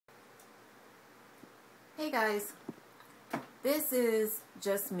Hey guys, this is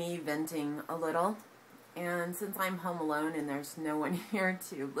just me venting a little, and since I'm home alone and there's no one here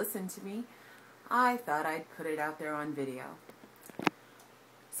to listen to me, I thought I'd put it out there on video.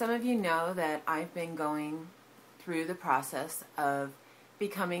 Some of you know that I've been going through the process of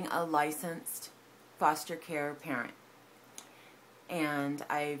becoming a licensed foster care parent, and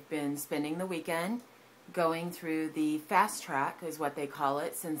I've been spending the weekend going through the fast track, is what they call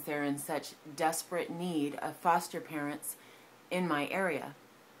it, since they're in such desperate need of foster parents in my area.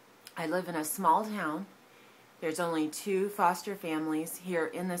 I live in a small town. There's only 2 foster families here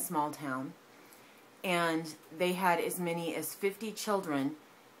in this small town, and they had as many as 50 children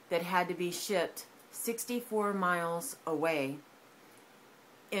that had to be shipped 64 miles away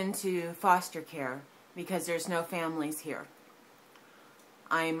into foster care because there's no families here.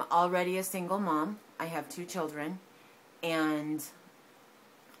 I'm already a single mom. I have 2 children, and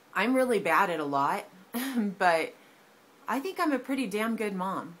I'm really bad at a lot, but I think I'm a pretty damn good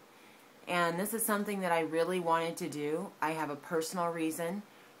mom. And this is something that I really wanted to do. I have a personal reason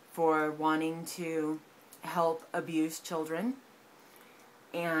for wanting to help abused children,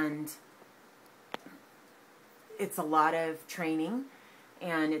 and it's a lot of training,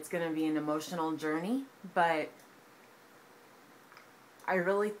 and it's going to be an emotional journey, but I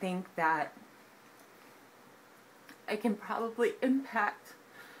really think that I can probably impact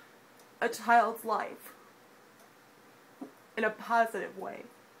a child's life in a positive way.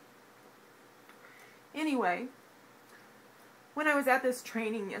 Anyway, when I was at this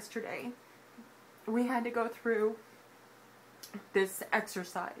training yesterday, we had to go through this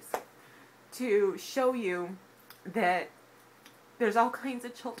exercise to show you that there's all kinds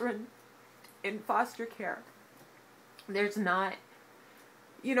of children in foster care. There's not,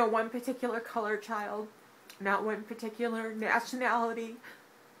 one particular color child, not one particular nationality.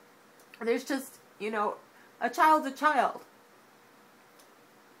 There's just, a child's a child.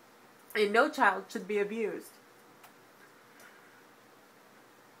 And no child should be abused.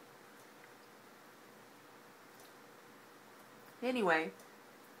 Anyway,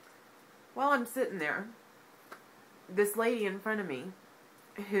 while I'm sitting there, this lady in front of me,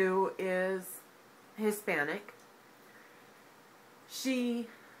 who is Hispanic, she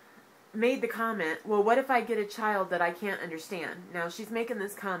made the comment, well, what if I get a child that I can't understand? Now, she's making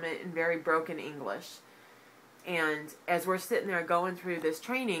this comment in very broken English. And as we're sitting there going through this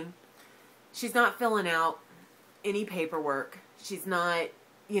training, she's not filling out any paperwork. She's not,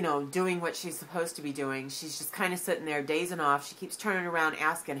 doing what she's supposed to be doing. She's just kind of sitting there dazing off. She keeps turning around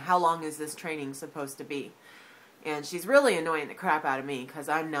asking, how long is this training supposed to be? And she's really annoying the crap out of me because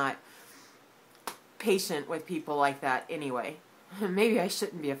I'm not patient with people like that anyway. Maybe I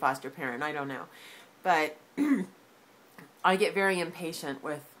shouldn't be a foster parent, I don't know. But I get very impatient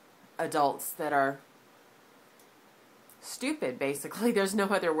with adults that are stupid, basically. There's no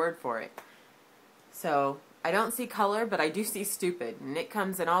other word for it. So I don't see color, but I do see stupid. And it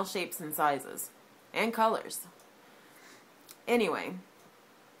comes in all shapes and sizes. And colors. Anyway,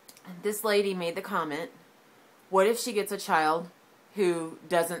 this lady made the comment, what if she gets a child who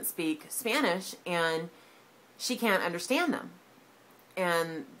doesn't speak Spanish and she can't understand them?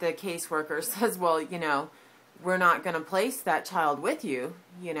 And the caseworker says, well, we're not going to place that child with you,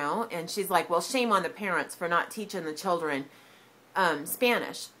 And she's like, well, shame on the parents for not teaching the children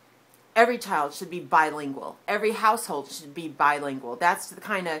Spanish. Every child should be bilingual. Every household should be bilingual. That's the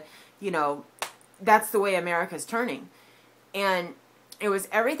kind of, that's the way America's turning. And it was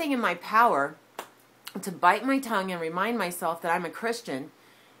everything in my power to bite my tongue and remind myself that I'm a Christian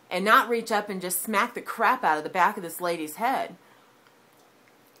and not reach up and just smack the crap out of the back of this lady's head.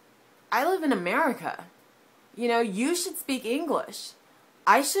 I live in America. You should speak English.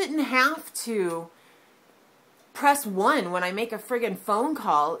 I shouldn't have to press 1 when I make a friggin' phone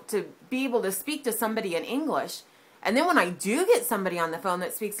call to be able to speak to somebody in English. And then when I do get somebody on the phone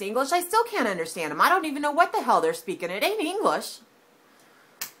that speaks English, I still can't understand them. I don't even know what the hell they're speaking. It ain't English.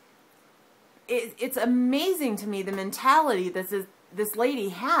 It's amazing to me the mentality this lady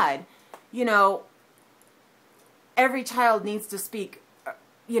had. Every child needs to speak,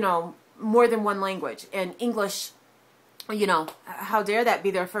 more than one language. And English, how dare that be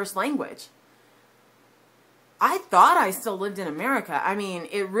their first language? I thought I still lived in America. I mean,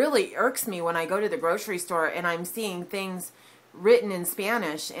 it really irks me when I go to the grocery store and I'm seeing things written in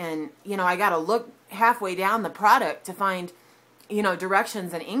Spanish and, I got to look halfway down the product to find,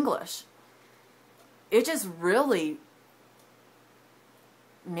 directions in English. It just really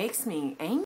makes me angry.